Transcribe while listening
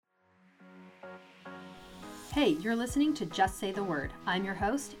Hey, you're listening to Just Say the Word. I'm your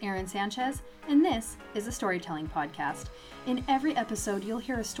host, Erin Sanchez, and this is a storytelling podcast. In every episode, you'll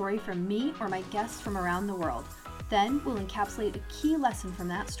hear a story from me or my guests from around the world. Then we'll encapsulate a key lesson from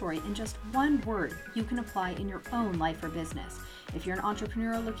that story in just one word you can apply in your own life or business. If you're an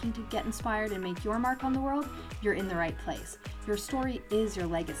entrepreneur looking to get inspired and make your mark on the world, you're in the right place. Your story is your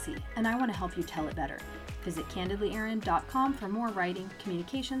legacy, and I want to help you tell it better. Visit candidlyerin.com for more writing,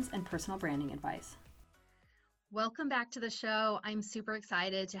 communications, and personal branding advice. Welcome back to the show. I'm super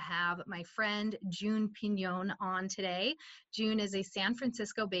excited to have my friend June Pignon on today. June is a San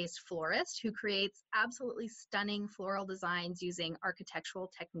Francisco-based florist who creates absolutely stunning floral designs using architectural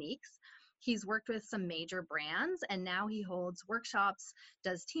techniques. He's worked with some major brands, and now he holds workshops,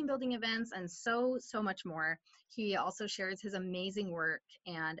 does team building events, and so much more. He also shares his amazing work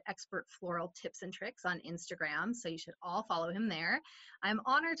and expert floral tips and tricks on Instagram, so you should all follow him there. I'm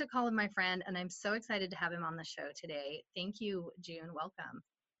honored to call him my friend, and I'm so excited to have him on the show today. Thank you, June. Welcome.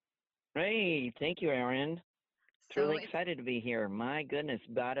 Hey, thank you, Erin. So Truly excited to be here. My goodness,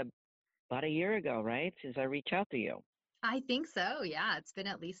 about a year ago, right? Since I reached out to you. I think so. Yeah, it's been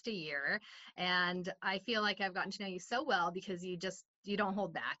at least a year, and I feel like I've gotten to know you so well because you don't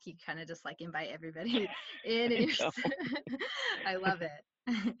hold back. You kind of just like invite everybody in, and I know. I love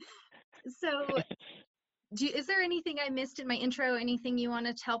it. So, is there anything I missed in my intro? Anything you want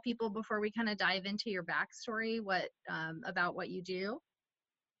to tell people before we kind of dive into your backstory? About what you do?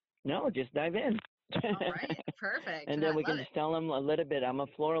 No, just dive in. All right, perfect. And No, then I we love can it. just tell them a little bit. I'm a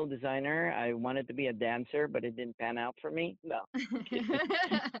floral designer. I wanted to be a dancer, but it didn't pan out for me. No, kidding.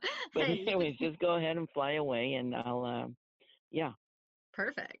 But Hey, anyways, just go ahead and fly away, and I'll, yeah.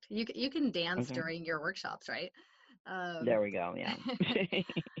 perfect. You can dance Okay. during your workshops, right? Um, There we go. Yeah.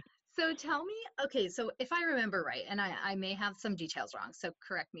 so tell me, okay, so if I remember right, and I may have some details wrong, so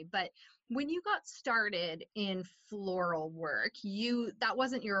correct me, but when you got started in floral work, that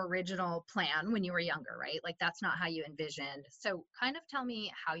wasn't your original plan when you were younger, right? Like that's not how you envisioned. So kind of tell me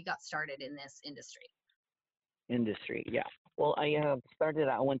how you got started in this industry. Industry. Yeah. Well, I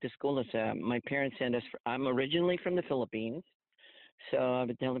went to school as my parents sent us. I'm originally from the Philippines. So I've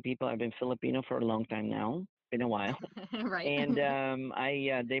been telling people I've been Filipino for a long time now, been a while. Right? And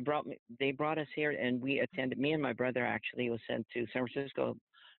they brought us here, and we attended. Me and my brother actually was sent to San Francisco,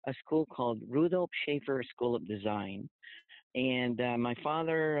 a school called Rudolph Schaefer School of Design. And my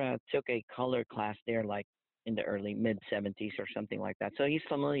father took a color class there, like in the early mid 70s or something like that. So he's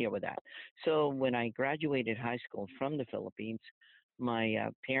familiar with that. So when I graduated high school from the Philippines, my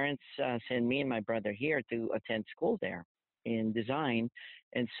parents sent me and my brother here to attend school there in design.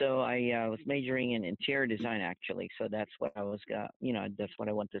 And so I was majoring in interior design actually. So that's what I was, that's what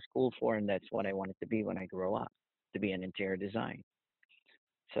I went to school for, and that's what I wanted to be when I grow up, to be an interior design.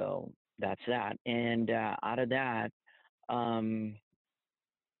 So that's that. And out of that, um,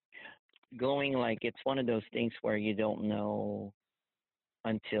 going like it's one of those things where you don't know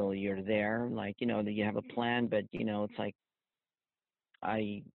until you're there. Like, that you have a plan, but it's like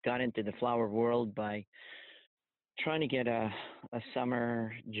I got into the flower world by trying to get a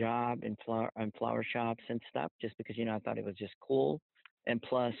summer job in flower shops and stuff, just because I thought it was just cool. And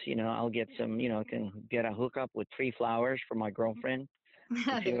plus, I'll get some, can get a hookup with free flowers for my girlfriend. You see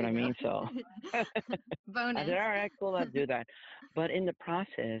There what you I go. mean? So I said, Bonus. all right, cool, I'll do that. But in the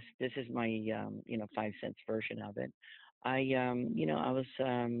process, this is my, 5 cents version of it. I was,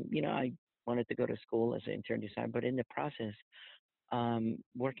 I wanted to go to school as an interior designer, but in the process,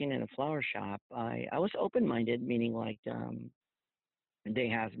 working in a flower shop, I was open-minded, meaning like, they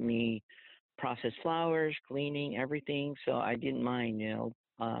have me process flowers, cleaning, everything. So I didn't mind,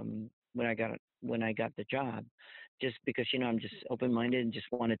 when I got the job, just because I'm just open minded and just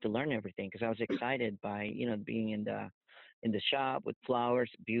wanted to learn everything because I was excited by being in the shop with flowers,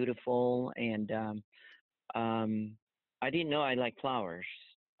 beautiful, and I didn't know I like flowers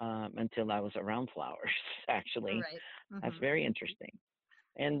until I was around flowers. Actually, Right. that's Hmm. very interesting.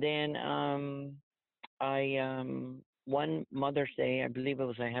 And then I one Mother's Day, I believe it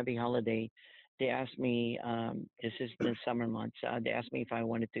was a heavy holiday. They asked me, this is the summer months. They asked me if I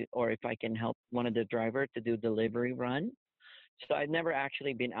wanted to, or if I can help one of the driver to do delivery run. So I've never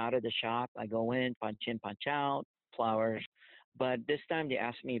actually been out of the shop. I go in, punch out, flowers. But this time they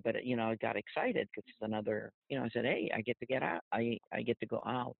asked me, but I got excited because it's another. I said, hey, I get to get out. I get to go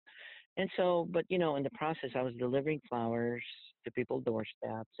out. And so, but in the process, I was delivering flowers to people's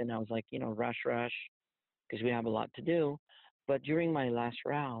doorsteps, and I was like, rush, because we have a lot to do. But during my last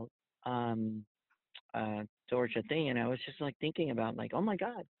route, um, towards the thing, and I was just like thinking about like, oh my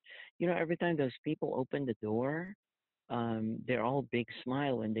God, every time those people open the door, they're all big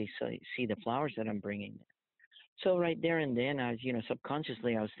smile when they see the flowers that I'm bringing. So right there and then, I was,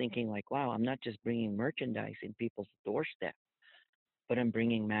 subconsciously, I was thinking like, wow, I'm not just bringing merchandise in people's doorstep, but I'm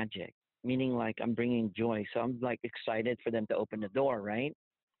bringing magic, meaning like I'm bringing joy. So I'm like excited for them to open the door, right?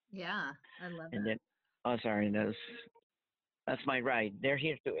 Yeah, I love And that. then, oh, sorry, that's my ride. They're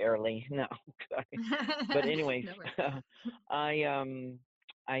here too early. No, sorry. But anyways, No worries. I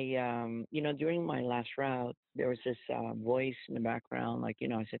during my last route, there was this voice in the background, like,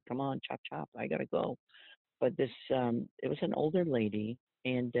 I said, "Come on, chop chop, I gotta go." But it was an older lady,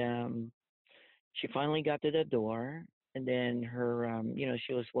 and she finally got to the door, and then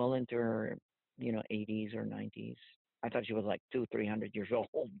she was well into her, 80s or 90s. I thought she was like 300 years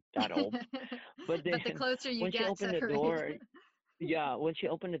old, that old. But But the then closer you when she get opened to the her, door, yeah, when she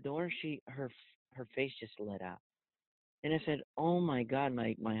opened the door, her face just lit up. And I said, "Oh my God,"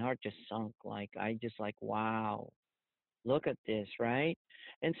 my heart just sunk. Like I just like, wow, look at this, right?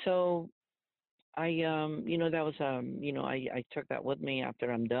 And so that was I took that with me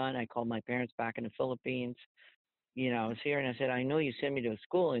after I'm done. I called my parents back in the Philippines. I was here and I said, "I know you sent me to a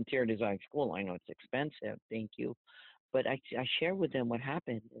school, interior design school. I know it's expensive. Thank you." But I shared with them what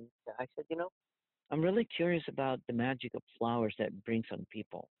happened, and I said, I'm really curious about the magic of flowers that it brings on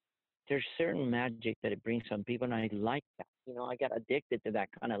people. There's certain magic that it brings on people, and I like that. I got addicted to that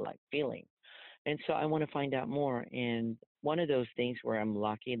kind of like feeling. And so I want to find out more. And one of those things where I'm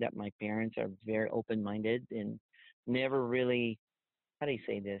lucky that my parents are very open minded and never really, how do you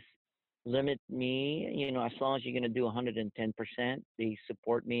say this? Limit me, as long as you're going to do 110%, they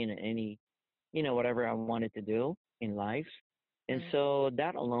support me in any, whatever I wanted to do in life. And right? so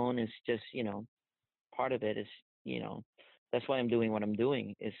that alone is just, part of it is, you know, that's why I'm doing what I'm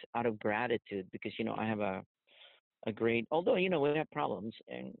doing is out of gratitude because, I have a great, although, we have problems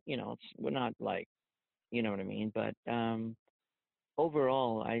and, we're not like, you know what I mean? But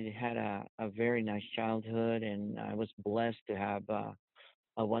overall, I had a very nice childhood, and I was blessed to have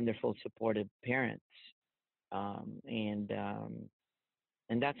a wonderful, supportive parents. And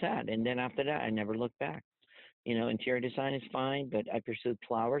that's that. And then after that, I never looked back. Interior design is fine, but I pursued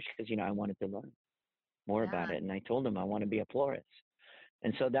flowers because I wanted to learn more about Yeah. it, and I told them I want to be a florist.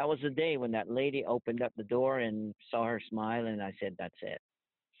 And so that was the day when that lady opened up the door and saw her smile, and I said, "That's it.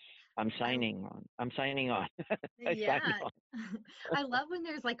 I'm I signing on. I'm signing on." I signed yeah. on. I love when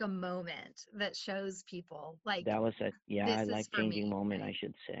there's like a moment that shows people like That was a this is life for changing me, moment, I right?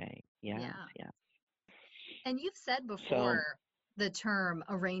 should say. Yes, Yeah. yeah. And you've said So, before the term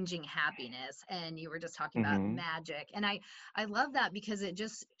arranging happiness, and you were just talking about mhm, magic. And I love that because it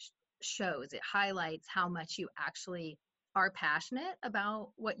just shows, it highlights how much you actually are passionate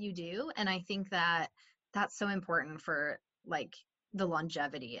about what you do. And I think that that's so important for like the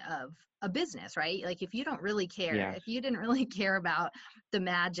longevity of a business, right? Like if you don't really care, yes, if you didn't really care about the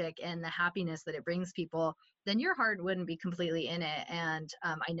magic and the happiness that it brings people, then your heart wouldn't be completely in it. And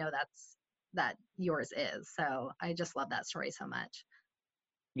I know that yours is. So I just love that story so much.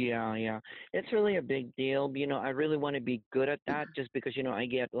 yeah, yeah. It's really a big deal. I really want to be good at that, just because I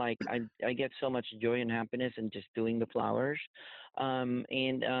get like I get so much joy and happiness in just doing the flowers. And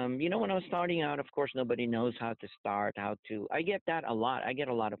when I was starting out, of course, nobody knows how to start, how to. I get that a lot. I get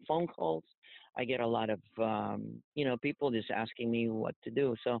a lot of phone calls. I get a lot of people just asking me what to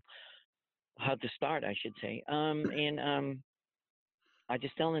do. So how to start, I should say. And I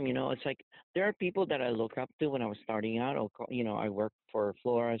just tell them, it's like there are people that I look up to when I was starting out. I work for a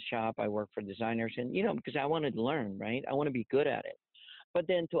florist shop, I work for designers, and because I wanted to learn, right? I want to be good at it. But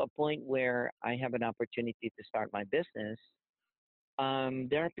then to a point where I have an opportunity to start my business,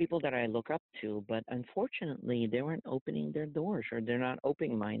 there are people that I look up to, but unfortunately, they weren't opening their doors or they're not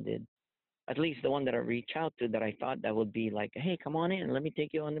open-minded. At least the one that I reach out to that I thought that would be like, hey, come on in, let me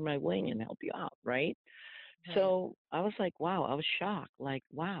take you under my wing and help you out, right? Right. So I was like, wow, I was shocked. Like,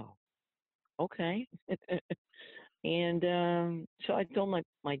 wow, okay. And so I told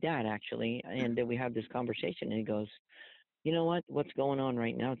my dad actually, and then we had this conversation. And he goes, "You know what? What's going on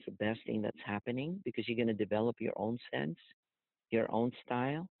right now? It's the best thing that's happening because you're going to develop your own sense, your own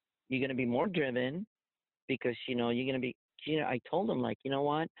style. You're going to be more driven because you're going to be. I told him like, you know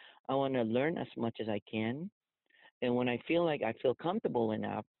what? I want to learn as much as I can, and when I feel like I feel comfortable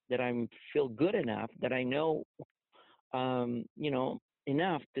enough, that I feel good enough, that I know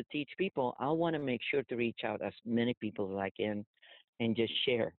enough to teach people, I want to make sure to reach out as many people as I can and just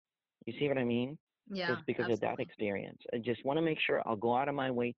share. You see what I mean? Yeah, Just because of that absolutely. experience. I just want to make sure I'll go out of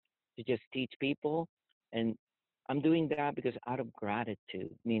my way to just teach people. And I'm doing that because out of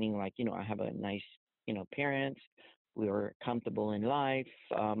gratitude, meaning like, I have a nice, parents. We were comfortable in life.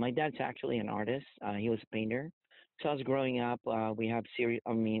 My dad's actually an artist. He was a painter. So I was growing up, we have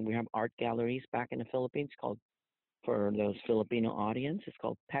we have art galleries back in the Philippines called for those Filipino audience. It's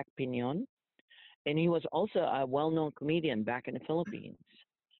called Pac Pinon. And he was also a well-known comedian back in the Philippines.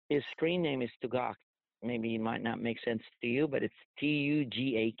 His screen name is Tugak. Maybe it might not make sense to you, but it's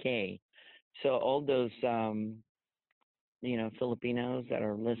Tugak. So all those Filipinos that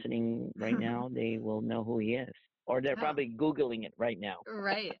are listening right now, they will know who he is, or they're Oh, probably Googling it right now.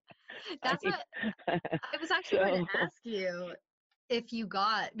 right. I That's mean, what I was actually going to so, ask you if you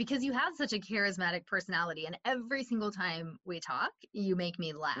got, because you have such a charismatic personality, and every single time we talk, you make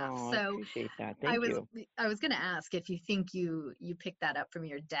me laugh. oh, I So appreciate that. I Thank was you. I was going to ask if you think you picked that up from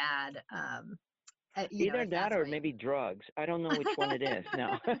your dad, Either if that that's or why maybe drugs. I don't know which one it is.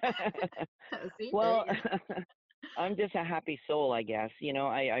 No. See, there Well, you go. I'm just a happy soul, I guess.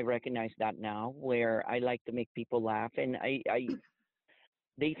 I recognize that now, where I like to make people laugh, and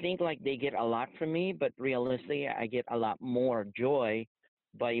they think like they get a lot from me, but realistically, I get a lot more joy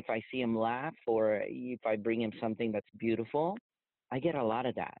by if I see him laugh or if I bring him something that's beautiful. I get a lot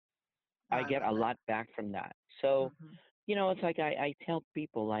of that. Oh, I I get love a that. lot back from that. So, Hmm. it's like I tell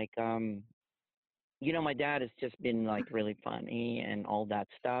people like my dad has just been like really funny and all that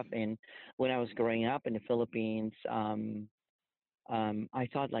stuff. And when I was growing up in the Philippines, I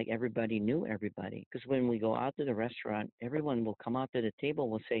thought like everybody knew everybody because when we go out to the restaurant, everyone will come out to the table,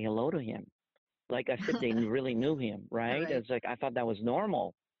 will say hello to him, like as if they really knew him, right? Right. It's like I thought that was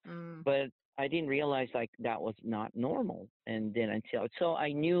normal, Mm. but I didn't realize like that was not normal. And then until so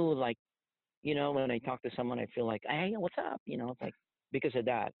I knew like when I talk to someone, I feel like hey, what's up? It's like because of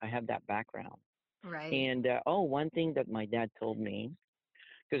that, I have that background. Right. And one thing that my dad told me,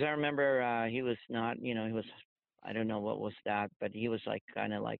 because I remember he was not, he was, I don't know what was that, but he was like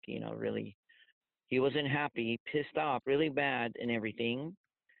kind of like, really, he wasn't happy, pissed off, really bad and everything.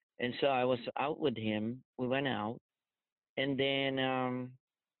 And so I was out with him. We went out, and then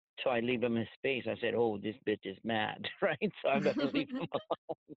so I leave him his space. I said, "Oh, this bitch is mad, right?" So I better leave him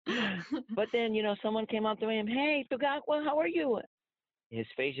alone. But then, someone came up to him, "Hey, Tugakwa, how are you?" His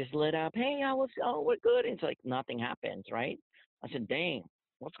face just lit up. Hey, oh, we're good. It's like nothing happens, right? I said, dang,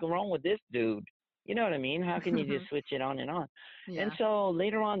 what's going wrong with this dude? You know what I mean? How can you just switch it on and on? And Yeah. so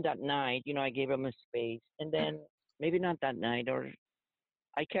later on that night, I gave him a space, and then maybe not that night, or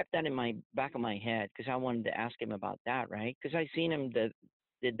I kept that in my back of my head because I wanted to ask him about that, right? Because I seen him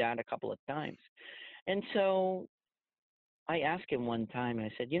did that a couple of times, and so I asked him one time,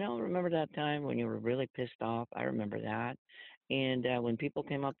 I said, remember that time when you were really pissed off? I remember that. And when people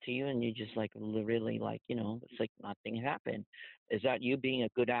came up to you and you just like really like, it's like nothing happened. Is that you being a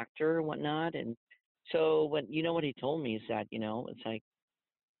good actor or whatnot? And so what he told me is that, it's like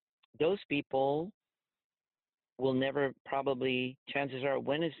those people will never probably, chances are,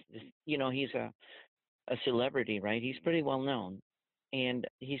 when is, he's a celebrity, right? He's pretty well known. And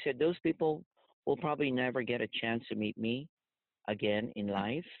he said, those people will probably never get a chance to meet me again in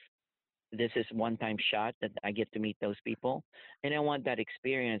life. This is one time shot that I get to meet those people, and I want that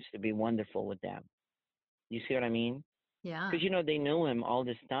experience to be wonderful with them. You see what I mean? Yeah. Because they knew him all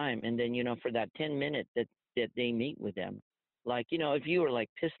this time, and then for that 10 minute that they meet with them, like if you were like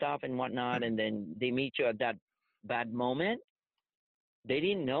pissed off and whatnot, and then they meet you at that bad moment, they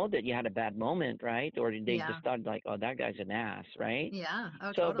didn't know that you had a bad moment, right? Or they Yeah. just thought like, oh, that guy's an ass, right? Yeah.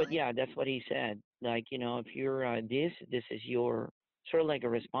 Oh, So, but totally. yeah, that's what he said. Like, if you're this is your sort of like a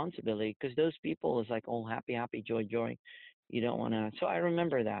responsibility because those people is like, oh, happy, happy, joy, joy. You don't want to. So I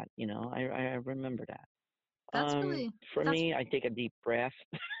remember that. I remember that. That's really For that's me, I take a deep breath.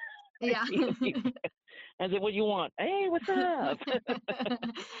 I yeah. take a deep breath. I said, what do you want? Hey, what's up?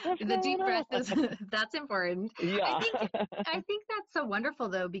 What's The going deep breath on? is that's important. I Yeah. think I think that's so wonderful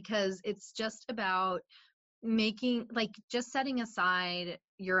though, because it's just about making, like, just setting aside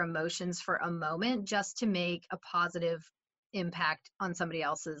your emotions for a moment just to make a positive impact on somebody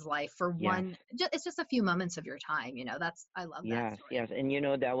else's life for Yes. one, it's just a few moments of your time, that's, I love that Yes, story. yes,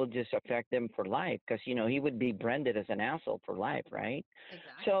 and that will just affect them for life because he would be branded as an asshole for life, right?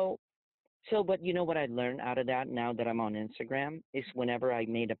 Exactly. So, but what I learned out of that now that I'm on Instagram is whenever I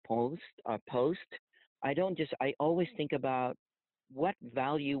made a post, I always think about what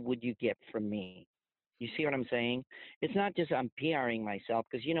value would you get from me? You see what I'm saying? It's not just I'm PRing myself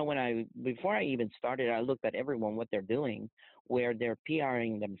because before I even started, I looked at everyone what they're doing, where they're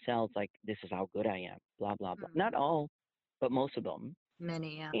PRing themselves like this is how good I am, blah blah blah. Mm. Not all, but most of them.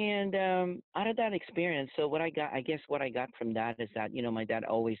 Many, yeah. And out of that experience, so I guess what I got from that is that my dad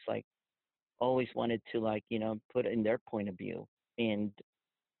always wanted to like put in their point of view and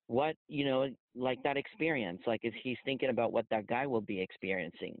what like that experience like if he's thinking about what that guy will be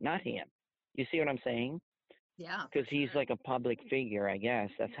experiencing, not him. You see what I'm saying? Yeah, for Because he's sure. like a public figure, I guess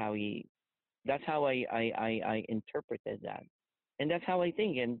that's how he That's how I interpreted that, and that's how I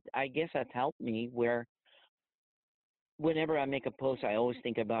think, and I guess that's helped me. Where whenever I make a post, I always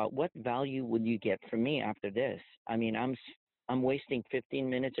think about what value would you get from me after this. I mean, I'm wasting 15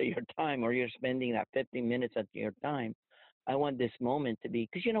 minutes of your time, or you're spending that 15 minutes of your time. I want this moment to be,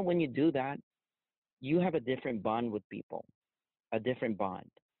 because when you do that, you have a different bond with people, a different bond.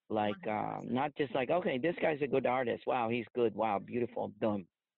 Like 100%. not just like, okay, this guy's a good artist. Wow, he's good. Wow, beautiful. Done,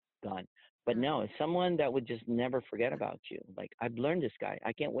 done. But Mm, no, it's someone that would just never forget about you. Like, I've learned this guy.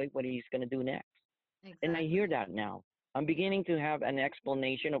 I can't wait what he's gonna do next. And I hear exactly. that now. I'm Yeah. beginning to have an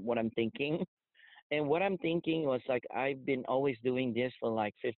explanation of what I'm thinking. And what I'm thinking was like, I've been always doing this for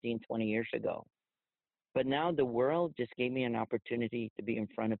like 15, 20 years ago. But now the world just gave me an opportunity to be in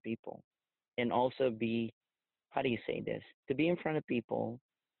front of people and also be, how do you say this? To be in front of people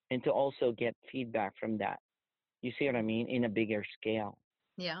and to also get feedback from that. You see what I Mhm. mean? In a bigger scale.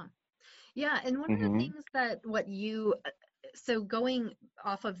 Yeah. Yeah, and one of the Mhm. things that what you so going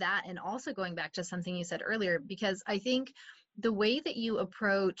off of that and also going back to something you said earlier, because I think the way that you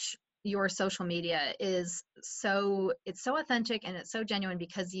approach your social media is it's so authentic and it's so genuine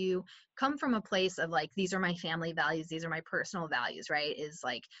because you come from a place of like, these are my family values, these are my personal values, right? Is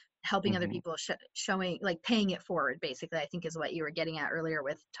like helping other Mhm. people, showing, like paying it forward, basically, I think is what you were getting at earlier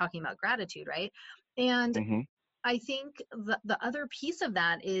with talking about gratitude, right? And Mhm. I think the other piece of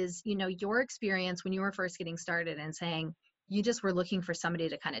that is, your experience when you were first getting started and saying you just were looking for somebody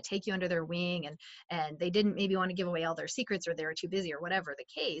to kind of take you under their wing, and they didn't maybe want to give away all their secrets, or they were too busy, or whatever the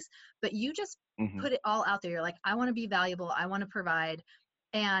case, but you just Mhm. put it all out there. You're like, I want to be valuable, I want to provide.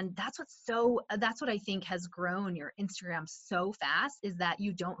 And that's what I think has grown your Instagram so fast, is that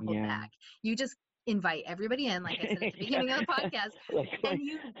you don't hold Yeah. back. You just invite everybody in, like I said at the Yeah. beginning of the podcast, Like, and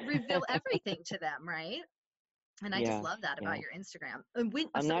you reveal everything to them, right? And I just yes, love that about yes. your Instagram. And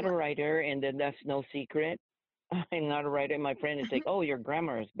I'm not a writer, and then that's no secret. I'm not a writer. My friend is like, "Oh, your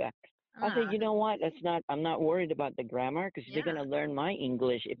grammar is bad." I said, ah, "You know what? That's not. I'm not worried about the grammar because they're yeah, gonna learn my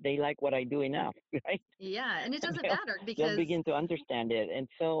English if they like what I do enough, right? yeah, and it doesn't they'll matter they'll because begin to understand it." And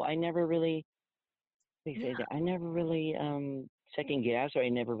so I never really, they say yeah, that I never really second guess, or I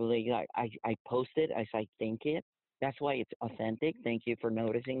never really like I post it as I think it. That's why it's authentic. Thank you for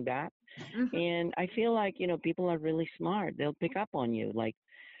noticing that. hmm, And I feel like people are really smart. They'll pick up on you.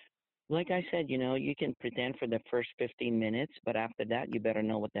 Like I said, you can pretend for the first 15 minutes, but after that, you better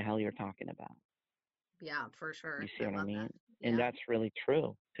know what the hell you're talking about. yeah, for You sure. see I what I love that. mean? And Yeah, that's really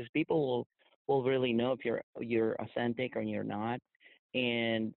true because people will really know if you're authentic or you're not.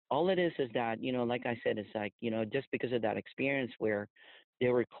 And all it is that, like I said, it's like, just because of that experience where they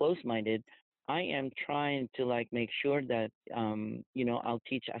were close-minded, I am trying to like make sure that, I'll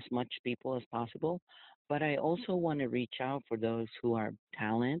teach as much people as possible. But I also want to reach out for those who are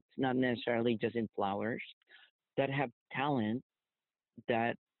talent, not necessarily just in flowers, that have talent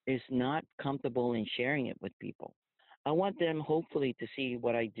that is not comfortable in sharing it with people. I want them hopefully to see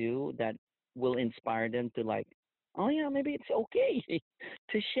what I do that will inspire them to like, oh yeah, maybe it's okay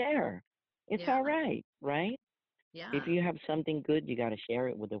to share. It's yeah, all right, right? If yeah, you have something good, you got to share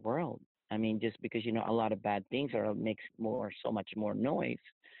it with the world. I mean, just because a lot of bad things are makes so much more noise,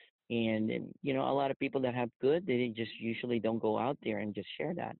 and a lot of people that have good, they just usually don't go out there and just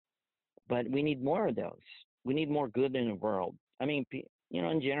share that. But we need more of those. We need more good in the world. I mean,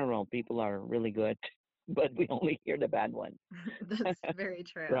 in general, people are really good, but we only hear the bad ones, that's very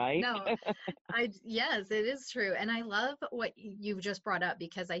true. right? No, yes, it is true. And I love what you've just brought up,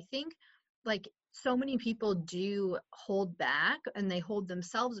 because I think like so many people do hold back, and they hold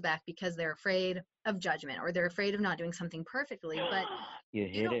themselves back because they're afraid of judgment, or they're afraid of not doing something perfectly. But You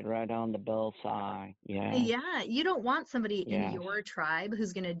you hit don't it right on the bullseye. Yes, Yeah, you don't want somebody in yes, your tribe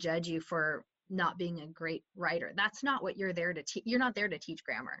who's going to judge you for not being a great writer. That's not what you're there to teach. You're not there to teach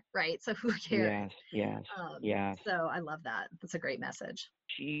grammar, right? So who cares? yes, yes, yes. So I love that. That's a great message.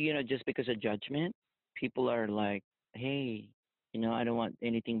 Just because of judgment, people are like, hey, I don't want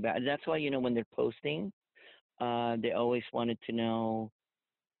anything bad. That's why, when they're posting, they always wanted to know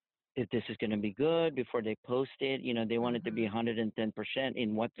if this is going to be good before they post it. They want it to be Hmm. 110%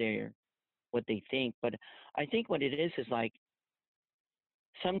 in what they think. But I think what it is like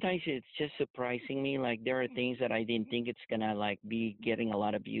sometimes it's just surprising me. Like there are things that I didn't think it's gonna like be getting a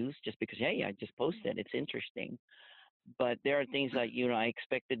lot of views just because hey, I just posted. It's interesting. But there are things that I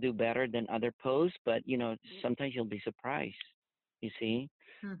expect to do better than other posts. But sometimes you'll be surprised. You see,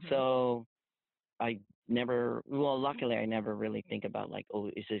 Hmm. so I never. Well, luckily I never really think about like, oh,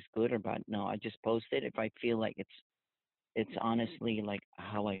 is this good or bad? No, I just post it if I feel like it's honestly like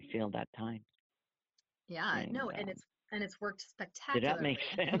how I feel that time. Yeah, And no, and it's And it's worked Did that make spectacularly.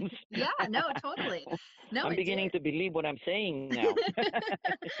 sense? Yeah, no, totally. No, I'm it beginning did. to believe what I'm saying now.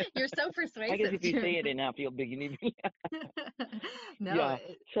 You're so I guess persuasive, if you say it June. enough, you'll begin. No, Yeah.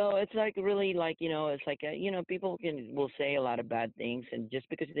 So it's like really like, it's like, people will say a lot of bad things and just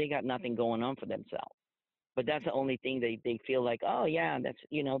because they got nothing going on for themselves. But that's the only thing they feel like, oh yeah, that's,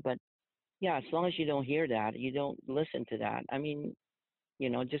 but yeah, as long as you don't hear that, you don't listen to that. I mean,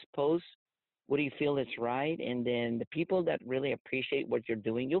 just post what do you feel is right. And then the people that really appreciate what you're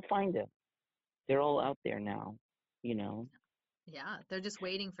doing, you'll find them. They're all out there now, you know, yeah, they're just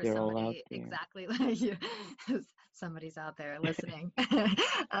waiting for they're all out somebody there. exactly like you. Somebody's out there listening.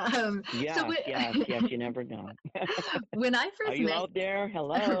 Um, so Yes, when, yes, yes, you never know. when I Are first you met, out there?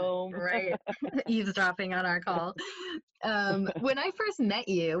 Hello. right, eavesdropping on our call. When I first met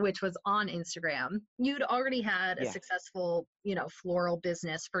you, which was on Instagram, you'd already had a Yes, successful, floral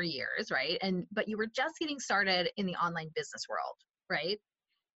business for years, right? But you were just getting started in the online business world, right?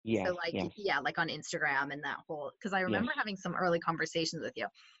 So yes, like, yes, yeah, like on Instagram and that whole, because I yes. remember having some early conversations with you.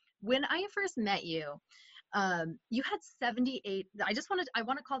 When I first met you, you had 78. I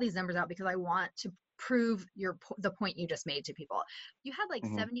want to call these numbers out because I want to prove the point you just made to people. You had like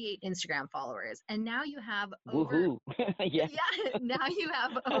Hmm. 78 Instagram followers, and now you have over, Woohoo. Yes. yeah, now you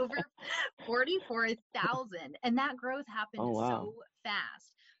have over 44,000, and that growth happened Oh, wow. so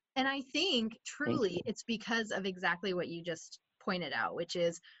fast. And I think Thank truly you. it's because of exactly what you just pointed out, which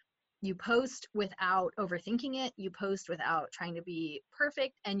is you post without overthinking it, you post without trying to be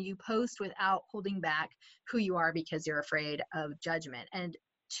perfect, and you post without holding back who you are because you're afraid of judgment. And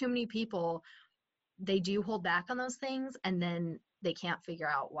too many people, they do hold back on those things and then they can't figure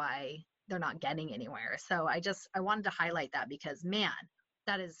out why they're not getting anywhere. So I wanted to highlight that because man,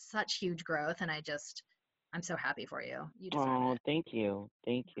 that is such huge growth, and I'm so happy for you. You deserve Oh, it. thank you.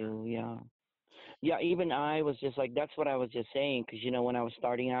 Thank you. Yeah. Yeah, even I was just like, that's what I was just saying. Because, when I was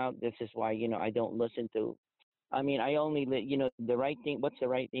starting out, this is why, I don't listen to, I mean, I only, the right thing, what's the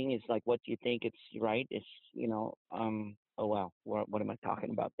right thing is like what you think it's right. It's, oh, wow, what am I talking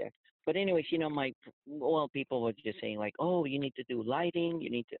about there? But anyways, well, people were just saying like, oh, you need to do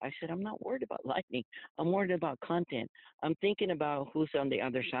lighting. I said, I'm not worried about lighting. I'm worried about content. I'm thinking about who's on the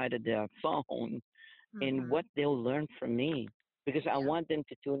other side of the phone and Mm-hmm. what they'll learn from me because I Yeah. want them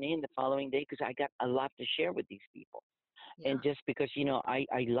to tune in the following day because I got a lot to share with these people. And Yeah. just because,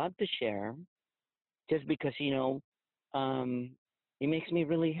 I love to share, just because, um, it makes me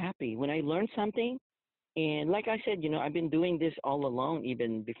really happy when I learn something. And like I said, I've been doing this all alone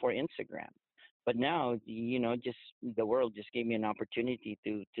even before Instagram. But now, just the world just gave me an opportunity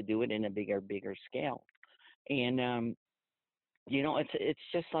to do it in a bigger scale. And it's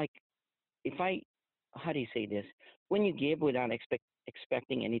just like if I, how do you say this? When you give without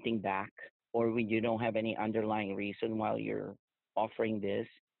expecting anything back, or when you don't have any underlying reason while you're offering this,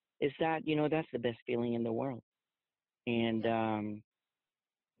 is that that's the best feeling in the world. And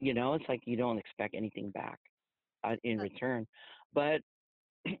Yeah. it's like you don't expect anything back in That, return. But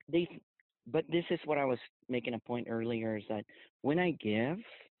they, but this is what I was making a point earlier is that when I give,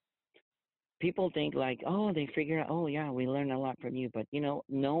 people think like, oh, they figure out, oh yeah, we learn a lot from you. But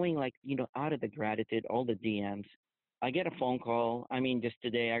knowing like, out of the gratitude, all the DMs, I get a phone call. I mean, just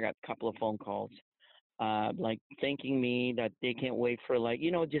today I got a couple of phone calls, like thanking me that they can't wait for like,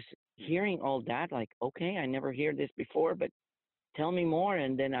 just hearing all that. Like, okay, I never hear this before, but tell me more.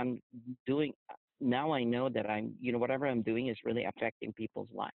 And then I'm doing. Now I know that I'm, whatever I'm doing is really affecting people's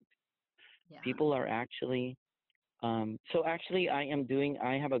lives. yeah. People are actually so actually,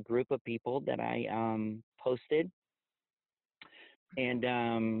 I have a group of people that I posted,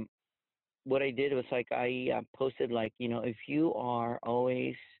 and what I did was like I posted like, if you are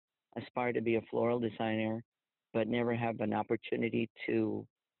always aspire to be a floral designer, but never have an opportunity to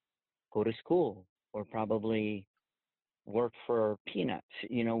go to school or probably work for peanuts,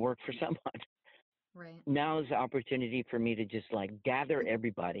 work for someone. Right. Now is the opportunity for me to just like gather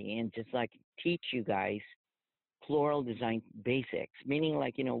everybody and just like teach you guys floral design basics, meaning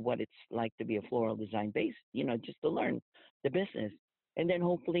like, what it's like to be a floral design base, just to learn the business. And then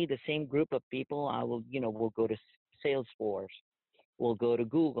hopefully the same group of people, I will, will go to Salesforce, we'll go to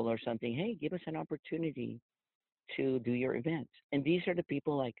Google or something. Hey, give us an opportunity to do your events. And these are the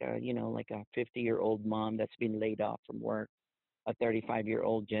people like, like a 50-year-old mom that's been laid off from work, a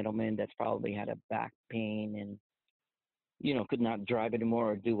 35-year-old gentleman that's probably had a back pain and could not drive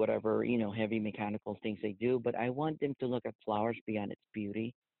anymore or do whatever, heavy mechanical things they do. But I want them to look at flowers beyond its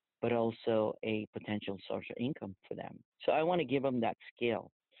beauty, but also a potential source of income for them. So I want to give them that skill.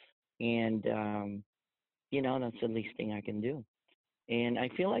 And, that's the least thing I can do. And I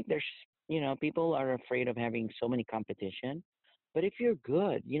feel like there's, people are afraid of having so many competition. But if you're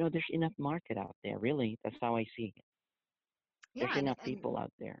good, there's enough market out there. Really, that's how I see it. There's Yeah, enough people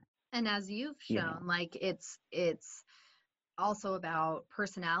out there. and as you've Yeah. shown, like it's also about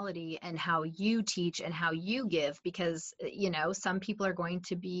personality and how you teach and how you give, because some people are going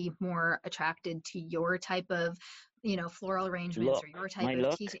to be more attracted to your type of floral arrangements, Look, or your type my of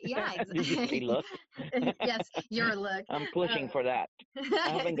look. teaching. Yeah, Did you say exactly. look? Yes, your look. I'm pushing for that.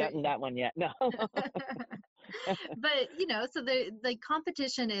 I haven't There gotten you that one yet. No. go. But so the like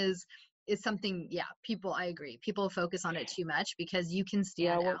competition is something, yeah, people, I agree, people focus on it too much because you can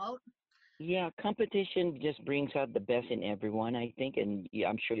Yeah, stand well, out. yeah, competition just brings out the best in everyone, I think, and yeah,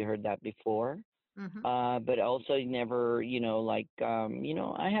 I'm sure you heard that before. Hmm. But also never,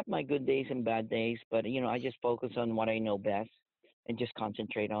 I have my good days and bad days, but I just focus on what I know best and just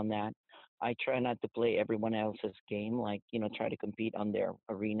concentrate on that. I try not to play everyone else's game, like, try to compete on their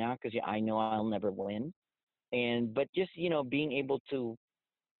arena because I know I'll never win. But just, being able to,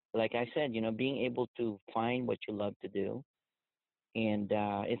 like I said, being able to find what you love to do, and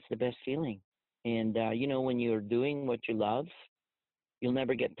it's the best feeling. And when you're doing what you love, you'll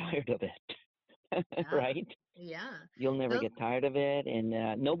never get tired of it, Yeah, right? yeah, You'll never those, get tired of it,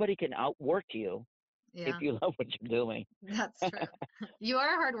 and nobody can outwork you if yeah, you love what you're doing, that's true. You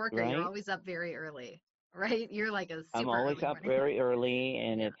are a hard worker. You're right? always up very early, right? You're like a I'm super always early up morning. very early,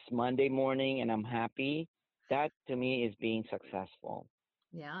 and Yeah, it's Monday morning, and I'm happy. That to me is being successful,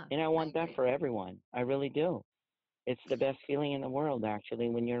 yeah, and I I want that agree. for everyone. I really do. It's the best feeling in the world, actually,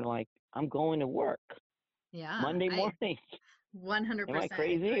 when you're like, I'm going to work Yeah, Monday I morning. Am I 100%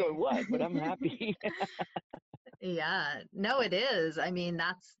 crazy or agree. what? But I'm happy. Yeah, no, it is. I mean,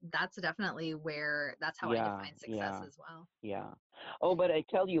 that's definitely where, that's how I Yeah, define success yeah, as well. yeah. Oh, but I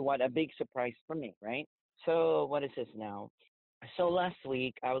tell you what, a big surprise for me, right? So what is this now? So last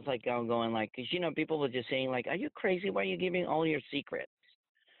week I was like going like, cause people were just saying like, are you crazy? Why are you giving all your secrets?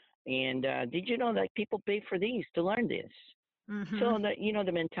 And did you know that people pay for these to learn this? Hmm. So that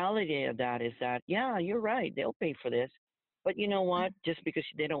the mentality of that is that yeah, you're right, they'll pay for this. But you know what? Just because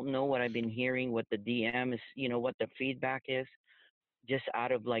they don't know what I've been hearing, what the DM is, what the feedback is, just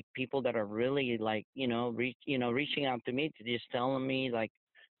out of like people that are really like reaching out to me to just telling me like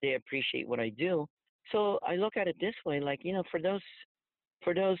they appreciate what I do. So I look at it this way, like for those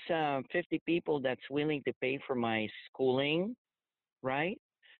 50 people that's willing to pay for my schooling, right?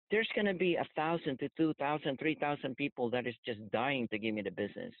 There's going to be 1,000 to 2,000, 3,000 people that is just dying to give me the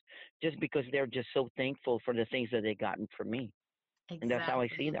business, just because they're just so thankful for the things that they gotten from me, and that's how I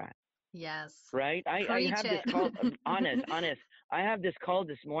see Exactly. that. Yes. Right? I Preach have this it. call. Honest. I have this call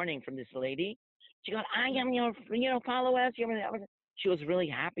this morning from this lady. She goes, "I am your, followers." She was really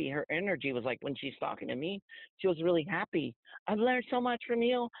happy. Her energy was like when she's talking to me. She was really happy. I've learned so much from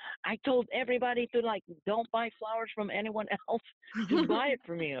you. I told everybody to like don't buy flowers from anyone else. Just buy it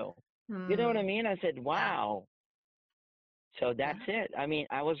from you. You know what I Hmm. mean? I said, Yeah. "Wow." So Yeah. that's it. I mean,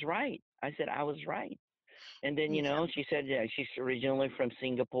 I was right. I said I was right. And then, Yep. she said, yeah, she's originally from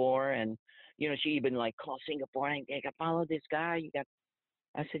Singapore. And, she even like called Singapore and I got follow this guy.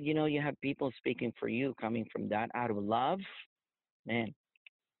 I said, you have people speaking for you coming from that out of love. Man,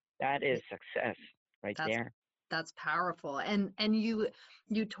 that is Y- success right That's there. that's powerful. And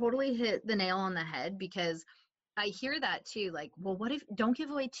you totally hit the nail on the head, because I hear that too. Like, well, what if, don't give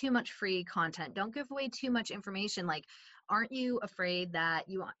away too much free content? Don't give away too much information. Like, aren't you afraid that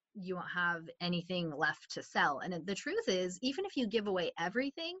you won't have anything left to sell? And the truth is, even if you give away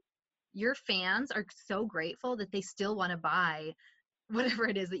everything, your fans are so grateful that they still want to buy whatever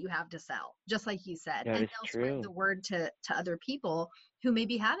it is that you have to sell, just like you said. That And is they'll spread the true. word to other people who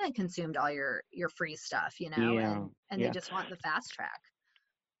maybe haven't consumed all your free stuff, Yeah. and they Yeah. just want the fast track.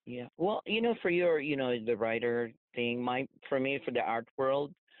 Yeah. Well, for your, the writer thing, for me, for the art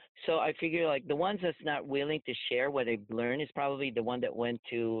world. So I figure like the ones that's not willing to share what they've learned is probably the one that went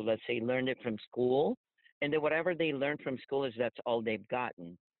to, let's say, learned it from school. And then whatever they learned from school is that's all they've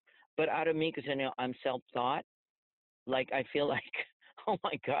gotten. But out of me, because I know I'm self-taught, like I feel like, oh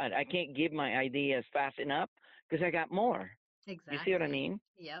my God, I can't give my ideas fast enough because I got more. You see what I Exactly. mean?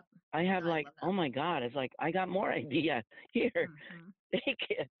 Yep. I No, have I like, love oh that. my God, it's like I got more idea here. Hmm. Take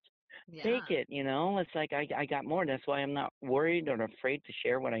it, take Yeah, it. It's like I got more. That's why I'm not worried or afraid to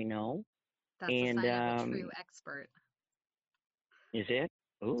share what I know. that's the And sign of a true expert. is it?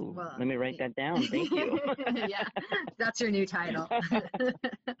 Ooh, Well, let me write that down. Thank you. yeah, that's your new title.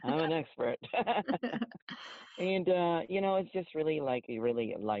 I'm an expert. And it's just really like you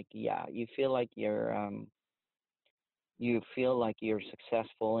really like yeah, you feel like you're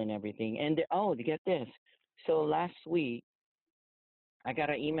successful in everything. And oh, to get this. So last week I got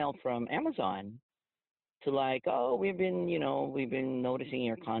an email from Amazon to like, oh, we've been noticing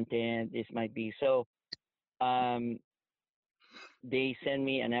your content. This might be so. Um, they send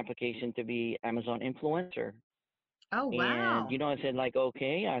me an application to be Amazon influencer. Oh, And wow. I said like,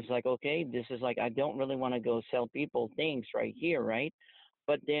 okay. I was like, okay, this is like, I don't really want to go sell people things right here, right?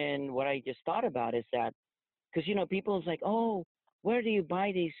 But then what I just thought about is that because people is like, oh, where do you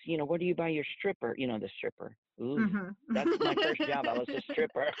buy these? Where do you buy your stripper? The stripper. Ooh, Mhm. that's my first job. I was a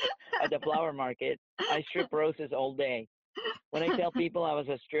stripper at the flower market. I strip roses all day. When I tell people I was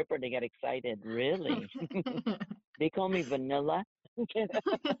a stripper, they get excited. Really? They call me vanilla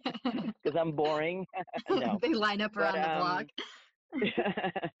because I'm boring. No, They line up but around the block.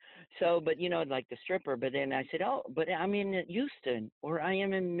 so, but like the stripper. But then I said, oh, but I'm in Houston or I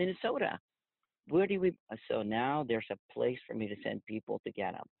am in Minnesota. Where do we? So now there's a place for me to send people to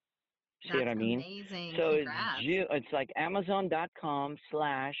get them. See what That's I mean? amazing. So Congrats. it's like Amazon.com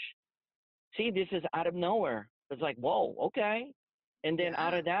slash. See, this is out of nowhere. It's like, whoa, okay. And then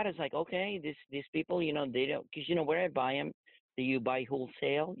out Yeah. of that, it's like, okay, these people, they don't, because where I buy them, do you buy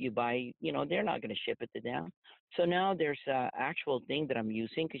wholesale? You buy, they're not going to ship it to them. So now there's a actual thing that I'm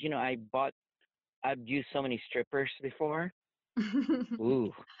using because I've used so many strippers before.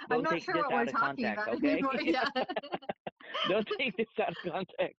 Ooh, I'm don't not take sure this what we're out of talking context, about okay? anymore. Yeah. Don't take this out of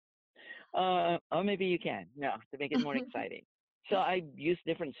context. Or maybe you can. No, to make it more exciting. So I've used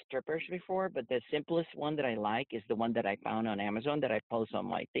different strippers before, but the simplest one that I like is the one that I found on Amazon that I post on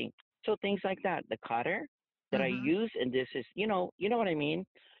my thing. So things like that, the cutter that I Hmm. use, and this is, you know what I mean.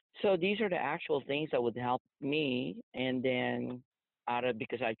 So these are the actual things that would help me, and then out of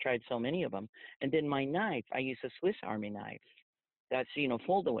because I tried so many of them, and then my knife, I use a Swiss Army knife. That's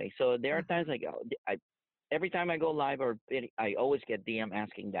fold away. So there are times Hmm. like every time I go live or I always get DM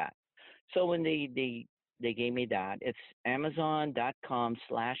asking that. So when they gave me that, it's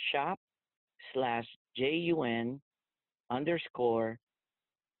Amazon.com/shop/JUN underscore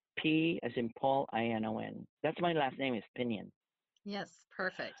P as in Paul INON. That's my last name is Pinion. Yes,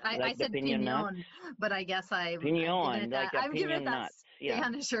 perfect. I Like the said pinion nuts. pignon, but I guess I'm giving Pinion, it like that the I'm giving it pinion that nuts. Yeah.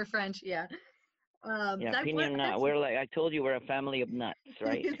 Spanish or French. Yeah. Yeah, pinion nut. That's We're like I told you we're a family of nuts,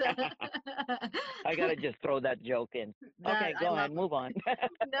 right? I gotta just throw that joke in. that Okay, I go love ahead, them. move on.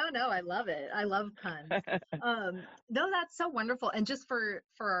 No, no, I love it. I love puns. No, that's so wonderful. And just for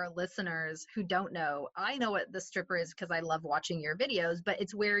our listeners who don't know, I know what the stripper is because I love watching your videos. But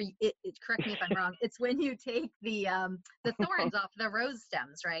it's where correct me if I'm wrong. It's when you take the thorns off the rose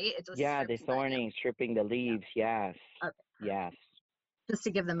stems, right? It just Yeah, the strips that. thorning, stripping the Yeah. leaves. Yes, Okay. Perfect. yes, Just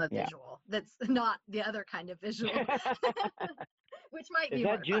to give them a yeah. visual. That's not the other kind of visual, which might Is be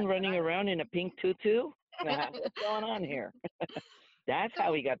that more June fun. But running I around in a pink tutu? What's going on don't. here? That's how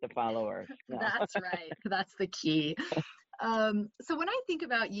So we got the followers. No. that's right. That's the key. So when I think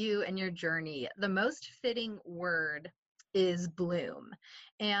about you and your journey, the most fitting word is bloom.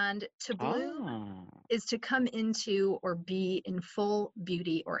 And to bloom Ah. is to come into or be in full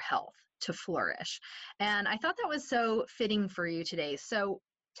beauty or health, to flourish. And I thought that was so fitting for you today. So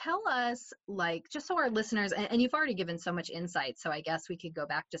tell us, like, just so our listeners, and you've already given so much insight, so I guess we could go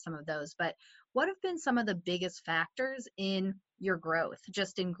back to some of those, but what have been some of the biggest factors in your growth,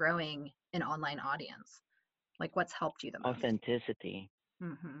 just in growing an online audience? Like, what's helped you the most? Authenticity,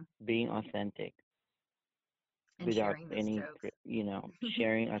 Hmm. being authentic And without sharing those any, jokes.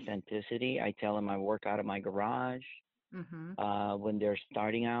 sharing authenticity. I tell them I work out of my garage. Hmm. When they're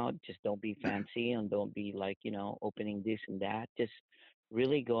starting out, just don't be fancy and don't be like, opening this and that. Just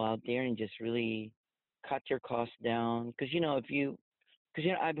really go out there and just really cut your costs down. Because,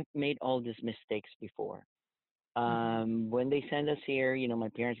 because, I've made all these mistakes before. Hmm. When they sent us here, my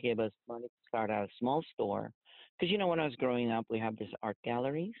parents gave us money to start out a small store. Because, when I was growing up, we have these art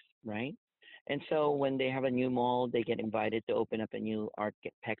galleries, right? And so when they have a new mall, they get invited to open up a new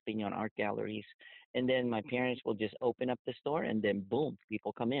Pec Pinion art galleries. And then my parents will just open up the store and then boom,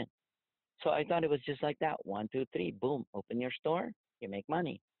 people come in. So I thought it was just like that. One, two, three, boom, open your store, you make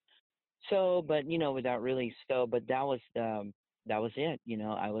money. So, but without really but that was it.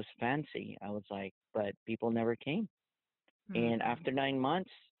 I was fancy. I was like, but people never came. And Hmm. after 9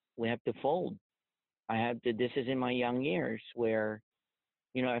 months, we have to fold. I have to. This is in my young years where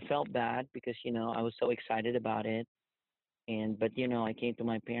I felt bad because I was so excited about it, and but I came to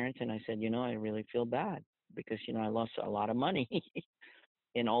my parents and I said, I really feel bad because I lost a lot of money,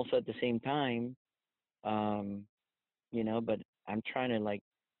 and also at the same time, um, but I'm trying to like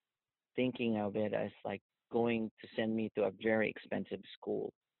thinking of it as like going to send me to a very expensive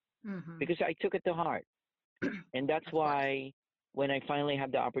school Hmm. because I took it to heart. And that's Of course. why when I finally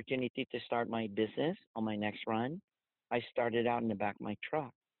have the opportunity to start my business on my next run, I started out in the back of my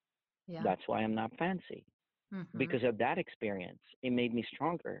truck. Yeah. That's why I'm not fancy Mm-hmm. because of that experience. It made me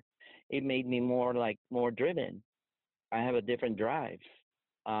stronger. It made me more driven. I have a different drive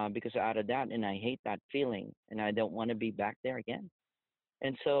because out of that, and I hate that feeling, and I don't want to be back there again.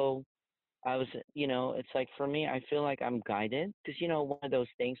 And so I was, it's like for me, I feel like I'm guided because one of those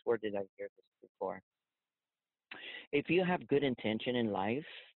things. Where did I hear this before? If you have good intention in life,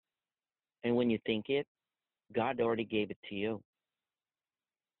 and when you think it, God already gave it to you,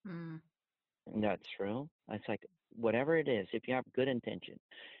 Mm, and that's true. It's like whatever it is, if you have good intention.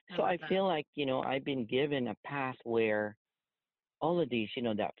 I So love I that. feel like I've been given a path where all of these,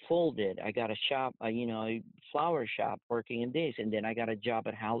 that folded. I got a shop, a flower shop working in this, and then I got a job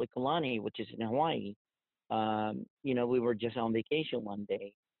at Halekulani, which is in Hawaii. We were just on vacation one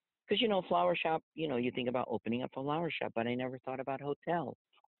day, because flower shop. You think about opening up a flower shop, but I never thought about hotel,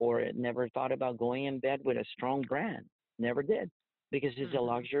 or never thought about going in bed with a strong brand. Never did, because it's a Mm-hmm.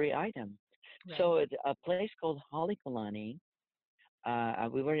 luxury item. Right. So it's a place called Halekulani.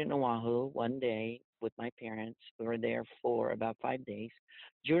 We were in Oahu one day with my parents. We were there for about 5 days.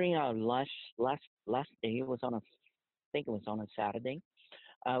 During our last day, it was on I think it was on a Saturday.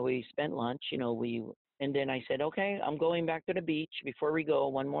 We spent lunch. And then I said, okay, I'm going back to the beach. Before we go,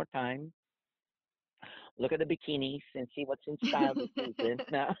 one more time, look at the bikinis and see what's in style this season.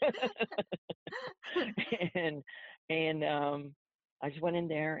 Now, and I just went in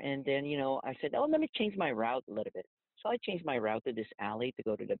there, and then I said, oh, let me change my route a little bit. So I changed my route to this alley to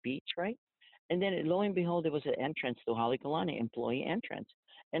go to the beach, right? And then lo and behold, there was an entrance to Halekulani, employee entrance.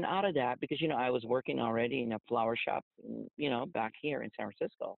 And out of that, because I was working already in a flower shop, back here in San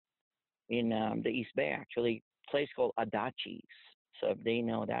Francisco, in the East Bay, actually, place called Adachi's. So if they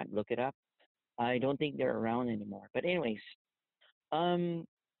know that, look it up. I don't think they're around anymore. But anyways, um,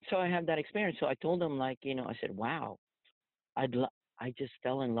 so I have that experience. So I told them, like, I said, wow, I'd lo- I just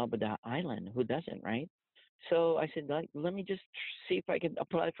fell in love with that island. Who doesn't, right? So I said, like, let me just see if I can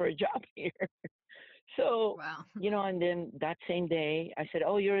apply for a job here. So, Wow. and then that same day, I said,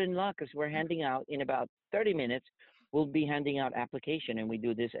 oh, you're in luck because we're handing out in about 30 minutes. We'll be handing out application, and we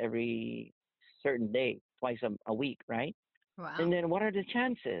do this every certain day, twice a week, right? And Wow. then what are the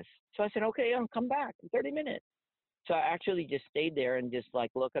chances? So I said, okay, I'll come back in 30 minutes. So I actually just stayed there and just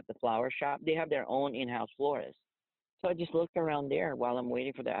like look at the flower shop. They have their own in-house florist. So I just looked around there while I'm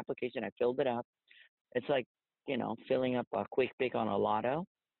waiting for the application. I filled it up. It's like, filling up a quick pick on a lotto.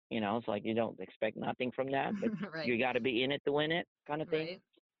 It's like you don't expect nothing from that, but Right. you got to be in it to win it kind of thing. Right.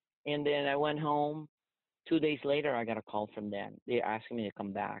 And then I went home. 2 days later, I got a call from them. They're asking me to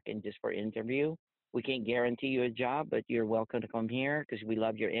come back and just for interview. We can't guarantee you a job, but you're welcome to come here because we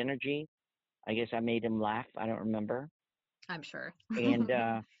love your energy. I guess I made them laugh. I don't remember. I'm sure. And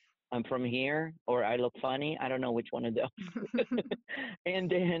I'm from here, or I look funny. I don't know which one of those. And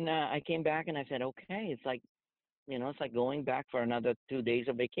then I came back and I said, okay, it's like going back for another 2 days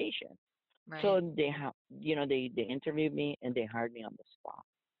of vacation. Right. So they interviewed me and they hired me on the spot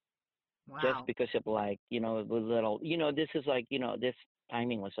just Wow. because of like the little this is like this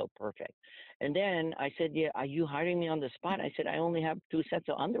timing was so perfect. And then I said, yeah, are you hiring me on the spot? I said, I only have 2 sets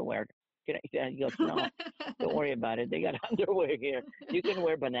of underwear. He goes, no, don't worry about it. They got underwear here. You can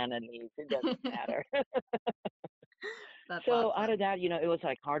wear banana leaves. It doesn't matter. That's So out of awesome. that, it was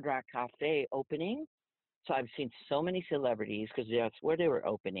like Hard Rock Cafe opening. So I've seen so many celebrities because that's where they were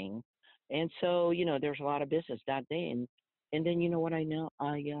opening. And so, there's a lot of business that day. And then what I know,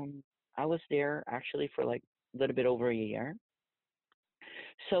 I was there actually for like a little bit over a year.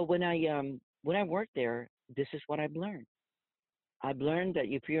 So when I worked there, this is what I've learned. I've learned that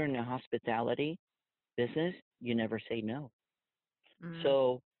if you're in a hospitality business, you never say no. Mm,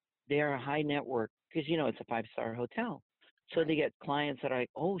 So they're a high network because it's a 5-star hotel. So they right. get clients that are like,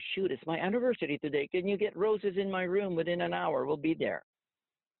 oh shoot, it's my anniversary today. Can you get roses in my room within an hour? We'll be there.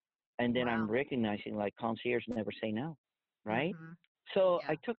 And then I'm Wow. recognizing like concierge never say no, right? Mm-hmm. So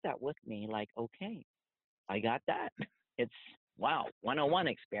Yeah. I took that with me, like, okay, I got that. It's wow, 101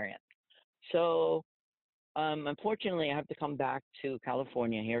 experience. So unfortunately, I have to come back to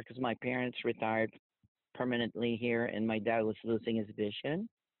California here because my parents retired permanently here, and my dad was losing his vision.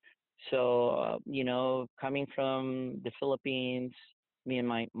 So, coming from the Philippines, me and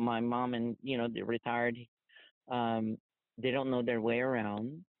my mom and, they retired, um, they don't know their way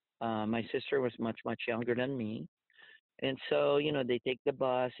around. My sister was much, much younger than me. And so, they take the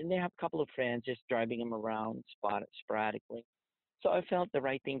bus and they have a couple of friends just driving them around sporadically. So I felt the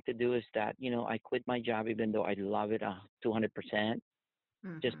right thing to do is that, I quit my job even though I love it 200%,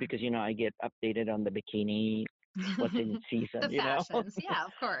 just Mm-hmm. because, I get updated on the bikini, what's in season, The fashions. Yeah,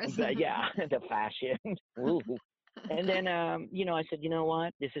 of course. But yeah, the fashion. Ooh. And then, I said, you know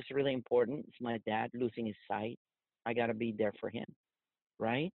what? This is really important. It's my dad losing his sight. I got to be there for him,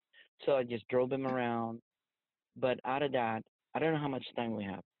 right? So I just drove him around. But out of that, I don't know how much time we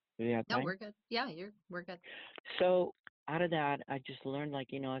have. Do we have No, time? we're good. Yeah, we're good. So out of that, I just learned, like,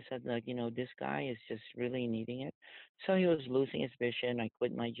 I said, like, this guy is just really needing it. So he was losing his vision. I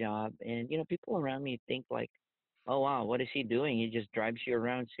quit my job. And, people around me think, like, oh, wow, what is he doing? He just drives you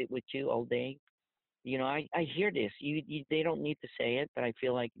around, sit with you all day. I hear this. They don't need to say it, but I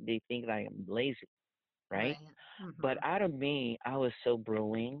feel like they think that I am lazy, right? Right. But Mhm. out of me, I was so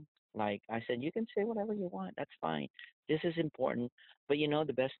brewing. Like I said, you can say whatever you want. That's fine. This is important. But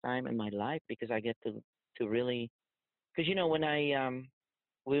the best time in my life because I get to really because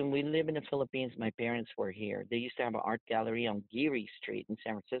when we live in the Philippines, my parents were here. They used to have an art gallery on Geary Street in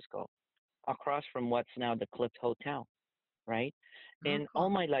San Francisco, across from what's now the Cliff Hotel, right? Oh, And all cool.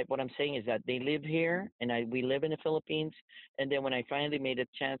 my life, what I'm saying is that they live here, and we live in the Philippines. And then when I finally made a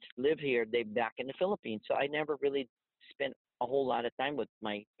chance to live here, they back in the Philippines. So I never really spent a whole lot of time with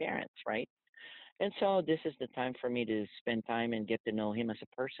my parents, right? And so this is the time for me to spend time and get to know him as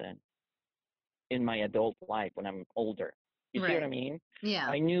a person in my adult life when I'm older. You see what I Right. mean? Yeah.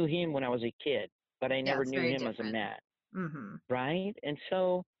 I knew him when I was a kid, but I Yeah, never it's knew very him as a different. man, Mhm. right? And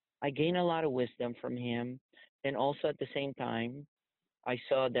so I gained a lot of wisdom from him. And also at the same time, I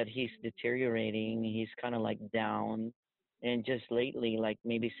saw that he's deteriorating. He's kind of like down. And just lately, like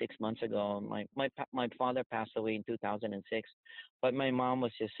maybe 6 months ago, my father passed away in 2006. But my mom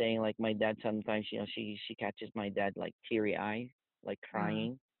was just saying, like my dad sometimes, she catches my dad like teary eyes, like Mm.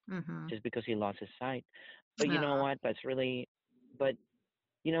 crying, Mhm. just because he lost his sight. But you know Oh. what? That's really, but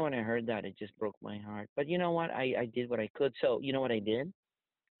when I heard that, it just broke my heart. But you know what? I did what I could. So you know what I did?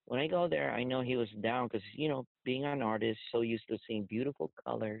 When I go there, I know he was down because, being an artist, so used to seeing beautiful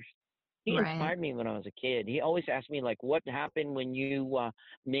colors. He Right. inspired me when I was a kid. He always asked me, like, what happened when you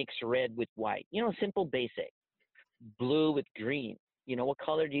mix red with white? Simple, basic. Blue with green. What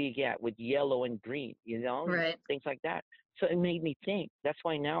color do you get with yellow and green? Right. Things like that. So it made me think. That's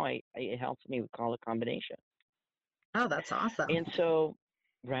why now it helps me with color combination. Oh, that's awesome. And so,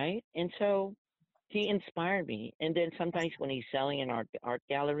 right? And so he inspired me. And then sometimes when he's selling an art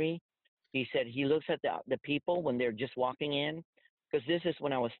gallery, he said he looks at the people when they're just walking in, because this is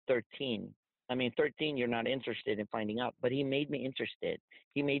when I was 13. I mean, 13, you're not interested in finding out, but he made me interested.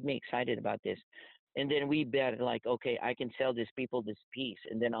 He made me excited about this. And then we bet like, okay, I can sell these people this piece,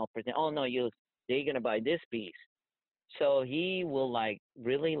 and then I'll present. Oh no, they're gonna buy this piece. So he will like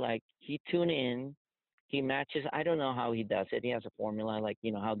really like he tune in, he matches. I don't know how he does it. He has a formula, like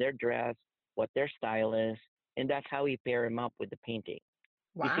how they're dressed, what their style is, and that's how he pair him up with the painting.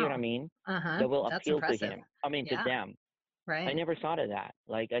 You see what I Wow. mean? Uh-huh. That will That's appeal to impressive. him. I mean to Yeah. them. I Right. never thought of that.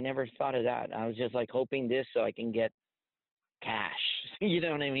 Like I never thought of that. I was just like hoping this so I can get cash. You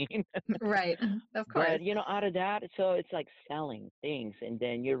know what I mean? Right. Of course. But out of that, so it's like selling things, and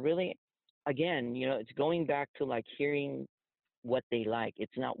then you're really, again, it's going back to like hearing what they like.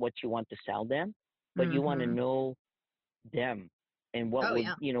 It's not what you want to sell them, but you want to Mhm. know them and what Oh, would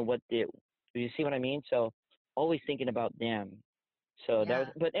yeah. what they. You see what I mean? So always thinking about them. So that was.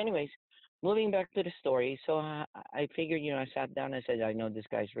 Yeah. But anyways, moving back to the story. So I figured, I sat down. I said, I know this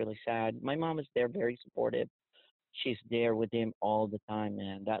guy's really sad. My mom is there, very supportive. She's there with him all the time,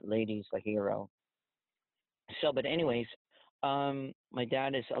 man. That lady's a hero. So, but anyways, my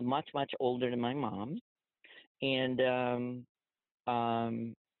dad is much much older than my mom, and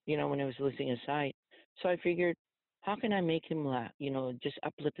when I was losing his sight, so I figured, how can I make him laugh? Just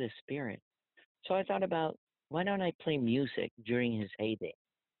uplift his spirit. So I thought about, why don't I play music during his heyday,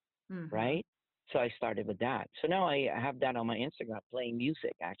 Mhm. right? So I started with that. So now I have that on my Instagram, playing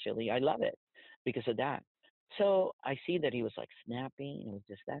music. Actually, I love it because of that. So I see that he was like snapping, and it was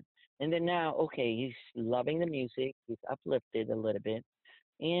just that. And then now, okay, he's loving the music. He's uplifted a little bit.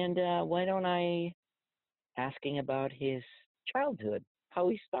 And why don't I asking about his childhood, how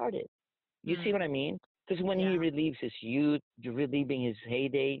he started? You see what Mm. I mean? Because when he Yeah. relieves his youth, reliving his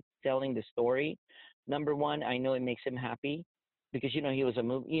heyday, telling the story, number one, I know it makes him happy because he was a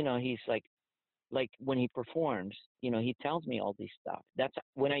movie. He's like when he performs, he tells me all these stuff. That's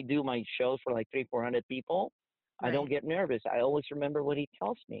when I do my shows for like 300, 400 people. I don't Right. get nervous. I always remember what he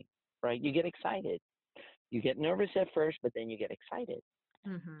tells me. Right? You get excited. You get nervous at first, but then you get excited.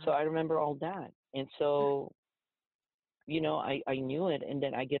 So Mhm. I remember all that, and so I knew it, and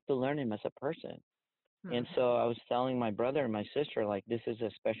then I get to learn him as a person. And Mhm. so I was telling my brother and my sister, like, this is a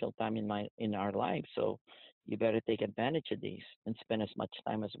special time in our lives, so you better take advantage of these and spend as much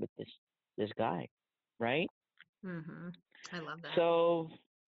time as with this guy, right? Mhm. I love that. So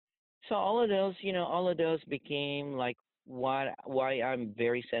So all of those became like why I'm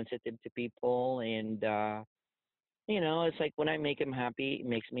very sensitive to people, and it's like when I make them happy, it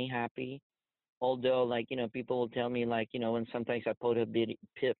makes me happy. Although, like, people will tell me, like, when sometimes I post a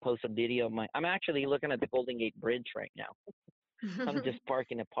video of I'm actually looking at the Golden Gate Bridge right now. I'm just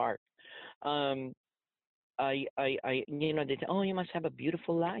parked in a park. Um, they say, oh, you must have a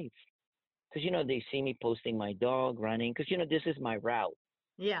beautiful life. Because, they see me posting my dog running. Because, this is my route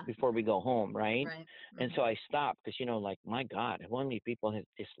Yeah. before we go home, right? Right. And so I stop because, like, my God, how many people have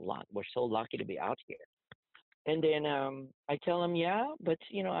this lot? We're so lucky to be out here. And then I tell them, yeah, but,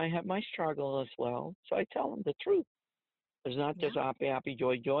 I have my struggle as well. So I tell them the truth. It's not Yeah. just happy, happy,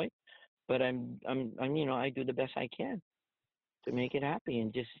 joy, joy, but I'm, I do the best I can to make it happy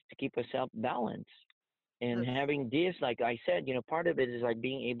and just to keep myself balanced. And That's, having this, like I said, part of it is like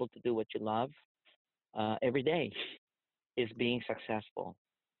being able to do what you love every day is being successful.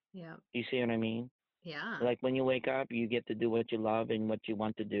 yeah. You see what I mean? Yeah. Like when you wake up, you get to do what you love and what you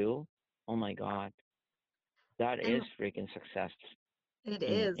want to do. Oh my God, that is And freaking success it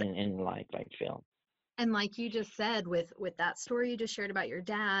in is. in in life. I feel. And like you just said, with that story you just shared about your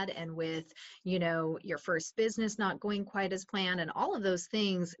dad, and with, your first business not going quite as planned, and all of those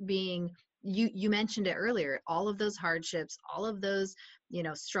things being, you mentioned it earlier, all of those hardships, all of those,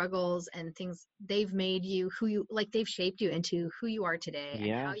 struggles and things, they've made you who you, like, they've shaped you into who you are today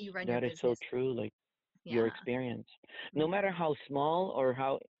and how Yes, you run your that is so business. true. Like your Yeah. experience, no Mhm. matter how small or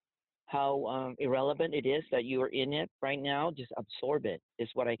how irrelevant it is that you are in it right now, just absorb it. Is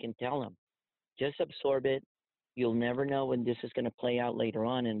what I can tell them. Just absorb it. You'll never know when this is going to play out later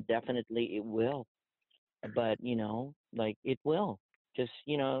on, and definitely it will. But like it will. Just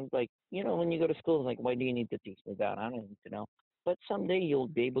like when you go to school, like why do you need to teach me that? I don't need to know. But someday you'll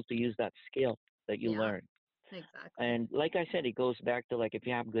be able to use that skill that you Yeah, learn. exactly. And like I said, it goes back to like if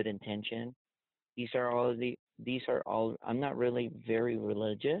you have good intention. These are all. I'm not really very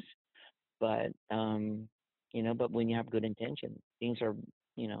religious, but but when you have good intention, things are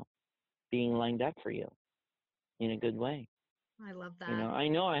you know being lined up for you in a good way. I love that. I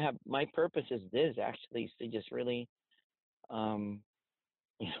know I have my purpose is this actually is to just really um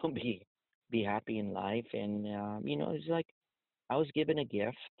be happy in life, and it's like I was given a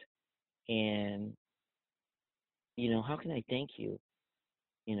gift, and how can I thank you?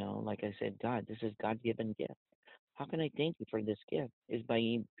 Like I said, God, this is God given gift. How can I thank you for this gift? Is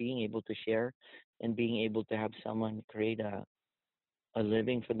by being able to share and being able to have someone create a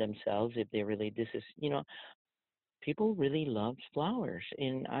living for themselves if they really this is people really love flowers,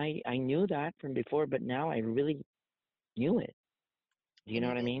 and I knew that from before, but now I really knew it. Do you And know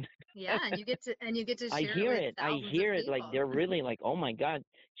you what I get, mean? yeah, and you get to I share it hear with it. I thousands of hear it like people. they're really like, oh my God,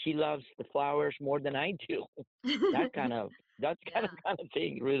 she loves the flowers more than I do. that kind of that kind of Yeah, kind of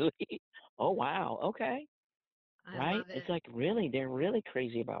thing, really. Oh wow, okay, I right? love It's it. like really, they're really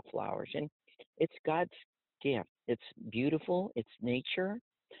crazy about flowers, and it's God's gift. It's beautiful. It's nature,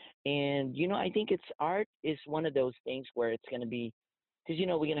 and I think it's art is one of those things where it's going to be because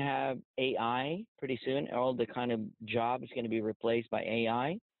we're going to have AI pretty soon. All the kind of jobs going to be replaced by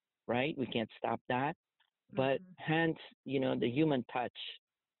AI, right? We can't stop that. But Hmm. hence, the human touch,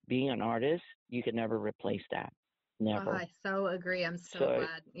 being an artist, you can never replace that. Oh, Never. I so agree. I'm so So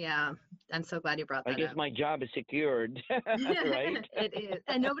glad. Yeah, I'm so glad you brought I that guess up. my job is secured, right? It is,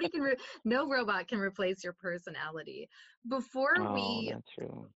 and no robot can replace your personality. Before Oh, we that's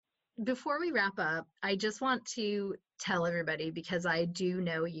true. before we wrap up, I just want to tell everybody, because I do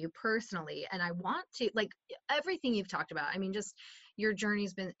know you personally, and I want to, like, everything you've talked about. I mean, just your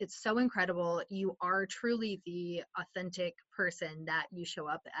journey's been, it's so incredible. You are truly the authentic person that you show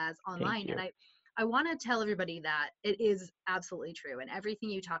up as Thank online. And you. I want to tell everybody that it is absolutely true. And everything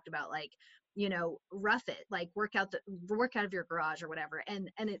you talked about, like, rough it, like work out of your garage or whatever.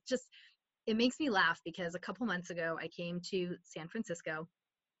 And it makes me laugh because a couple months ago I came to San Francisco,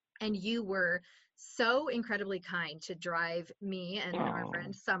 and you were so incredibly kind to drive me and our Oh,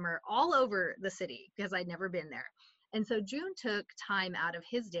 friend Summer all over the city because I'd never been there. And so June took time out of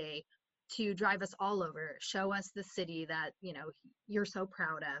his day to drive us all over, show us the city that, you're so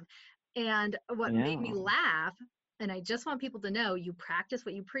proud of. And what made me yeah. laugh, and I just want people to know, you practice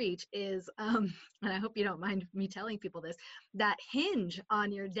what you preach, is and I hope you don't mind me telling people this, that hinge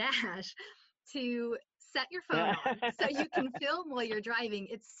on your dash to set your phone on so you can film while you're driving.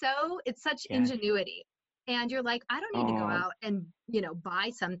 It's such Yes. ingenuity. And you're like, I don't need to go Oh, out and,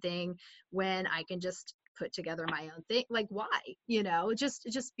 buy something when I can just put together my own thing. Like, why?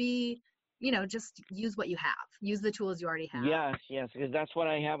 Just be just use what you have. Use the tools you already have. Yes, because that's what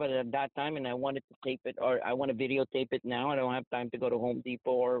I have at that time, and I wanted to tape it, or I want to videotape it now. I don't have time to go to Home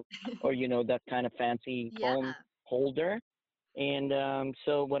Depot or that kind of fancy Yeah. phone holder. And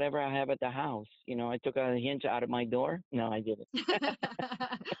so whatever I have at the house, I took a hinge out of my door. No, I didn't.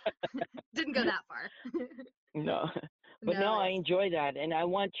 Didn't go that far. No. But no, I enjoy that. And I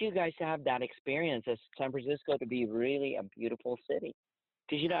want you guys to have that experience as San Francisco to be really a beautiful city.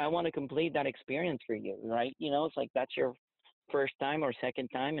 Because, I want to complete that experience for you, right? It's like that's your first time or second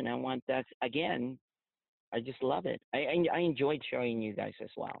time. And I want that again. I just love it. I enjoyed showing you guys as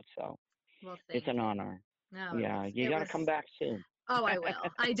well. So it's an honor. No, yeah, you got to come back soon. Oh, I will.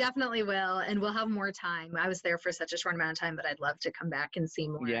 I definitely will. And we'll have more time. I was there for such a short amount of time, but I'd love to come back and see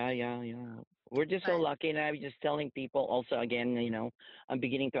more. Yeah. We're just so lucky. And I was just telling people also, again, I'm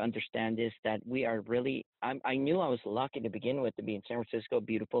beginning to understand this, that we are really, I knew I was lucky to begin with to be in San Francisco,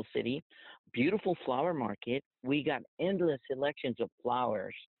 beautiful city, beautiful flower market. We got endless selections of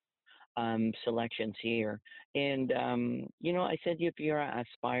flowers. Selections here. And, I said, if you're an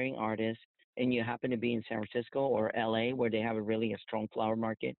aspiring artist and you happen to be in San Francisco or LA, where they have a strong flower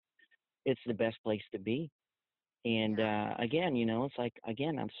market, it's the best place to be. And again, it's like,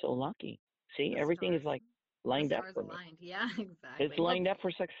 again, I'm so lucky. See, everything is like lined up for me. Yeah, exactly. It's lined up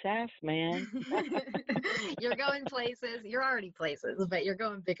for success, man. You're going places. You're already places, but you're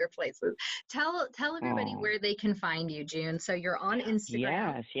going bigger places. Tell everybody where they can find you, June. So you're on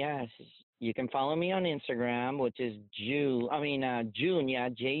Instagram. Yes. You can follow me on Instagram, which is June, Jun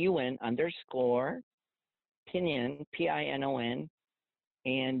 _ Pinon, Pinon.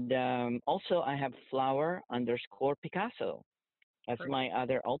 And also I have flower _ Picasso. That's my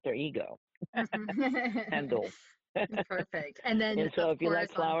other alter ego handle. Perfect. And then, and so if you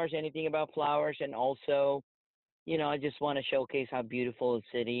like flowers, anything about flowers, and also, I just want to showcase how beautiful the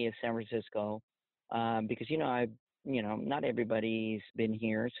city is, San Francisco, because not everybody's been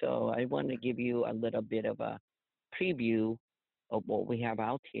here, so I want to give you a little bit of a preview of what we have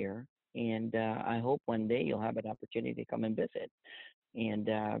out here, and I hope one day you'll have an opportunity to come and visit. And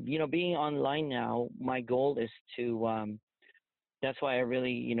being online now, my goal is to. That's why I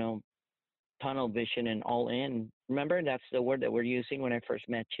really, tunnel vision and all in. Remember, that's the word that we're using when I first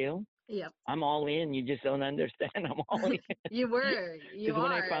met you. Yep. I'm all in. You just don't understand. I'm all in. You were. You are.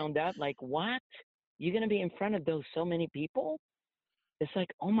 When I found out, like, what? You're going to be in front of so many people? It's like,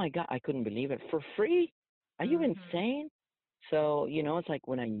 oh my God, I couldn't believe it. For free? Are you insane? So, it's like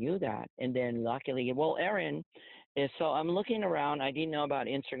when I knew that. And then luckily, well, Erin, so I'm looking around. I didn't know about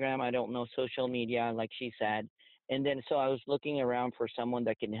Instagram. I don't know social media, like she said. And then so I was looking around for someone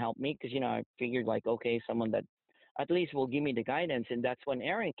that can help me because, I figured like, okay, someone that at least will give me the guidance. And that's when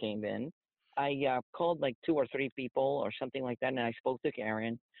Erin came in. I called like 2 or 3 people or something like that. And I spoke to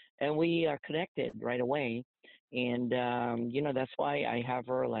Erin and we connected right away. And, that's why I have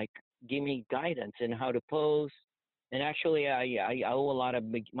her like give me guidance in how to pose. And actually, I owe a lot of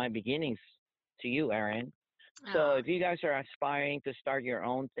my beginnings to you, Erin. So if you guys are aspiring to start your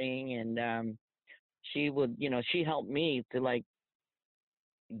own thing and, she would, she helped me to like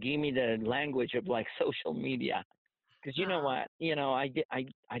give me the language of like social media. Because you know what, I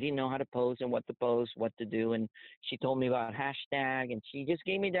didn't know how to pose and what to pose, what to do. And she told me about hashtag and she just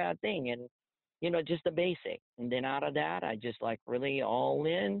gave me that thing and, just the basic. And then out of that, I just like really all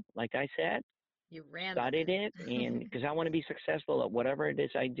in, like I said, you ran studied it. And because I want to be successful at whatever it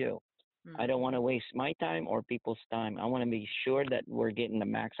is I do. I don't want to waste my time or people's time. I want to be sure that we're getting the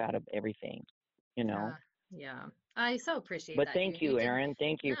max out of everything. Yeah. I so appreciate that. But that. thank you, Erin.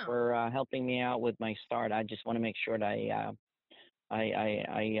 Thank you for helping me out with my start. I just want to make sure that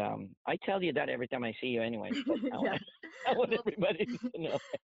I tell you that every time I see you anyway. But I want everybody to know.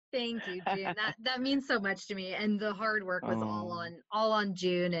 Thank you, June. That means so much to me. And the hard work was all on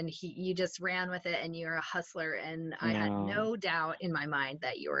June, and you just ran with it, and you're a hustler. And I had no doubt in my mind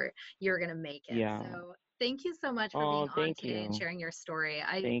that you're gonna make it. Yeah. So thank you so much for being on today and sharing your story.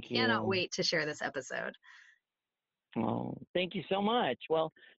 I cannot wait to share this episode. Oh, thank you so much.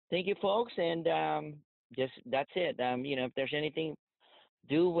 Well, thank you, folks, and that's it. If there's anything,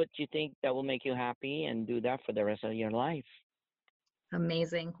 do what you think that will make you happy, and do that for the rest of your life.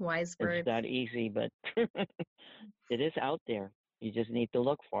 Amazing, wise words. It's not easy, but it is out there. You just need to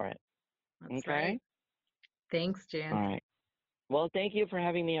look for it. That's okay. Right. Thanks, June. All right. Well, thank you for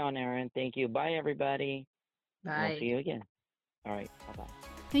having me on, Erin. Thank you. Bye, everybody. Bye. We'll see you again. All right. Bye-bye.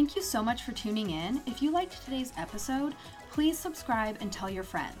 Thank you so much for tuning in. If you liked today's episode, please subscribe and tell your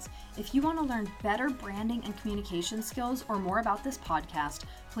friends. If you want to learn better branding and communication skills or more about this podcast,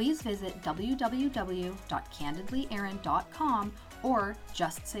 please visit www.candidlyerin.com or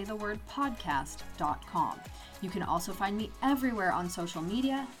justsaythewordpodcast.com. You can also find me everywhere on social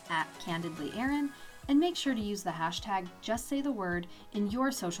media at CandidlyErin, and make sure to use the hashtag JustSayTheWord in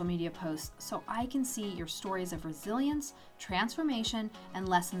your social media posts so I can see your stories of resilience, transformation, and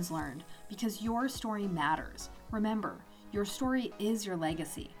lessons learned, because your story matters. Remember, your story is your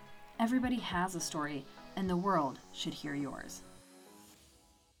legacy. Everybody has a story, and the world should hear yours.